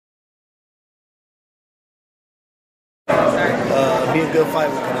be a good fight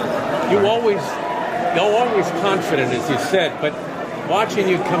with Canelo. You're always confident, as you said, but watching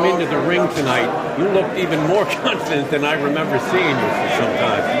you come into the ring tonight, you looked even more confident than I remember seeing you for some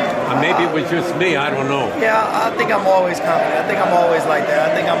time. Maybe it was just me, I don't know. Yeah, I think I'm always confident. I think I'm always like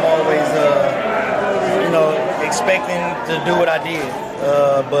that. I think I'm always, expecting to do what I did.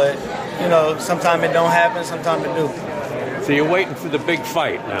 But, sometimes it don't happen, sometimes it do. So you're waiting for the big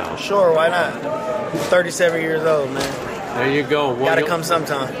fight now? Sure, why not? I'm 37 years old, man. There you go. Well, gotta come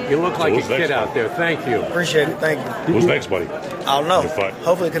sometime. You look like a kid out there. Thank you. Appreciate it. Thank you. Who's next, buddy? I don't know.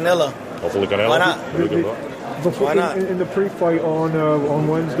 Hopefully Canelo. Why not? Before, Why not? In the pre-fight on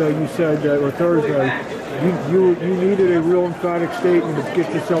Wednesday, you said or Thursday, you needed a real emphatic statement to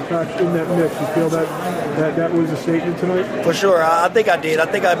get yourself back in that mix. You feel that was a statement tonight? For sure. I think I did. I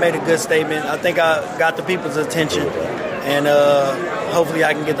think I made a good statement. I think I got the people's attention, and hopefully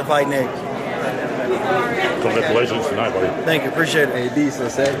I can get the fight next. Congratulations tonight, buddy. Thank you. Appreciate it. AB,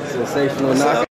 sensational knockout.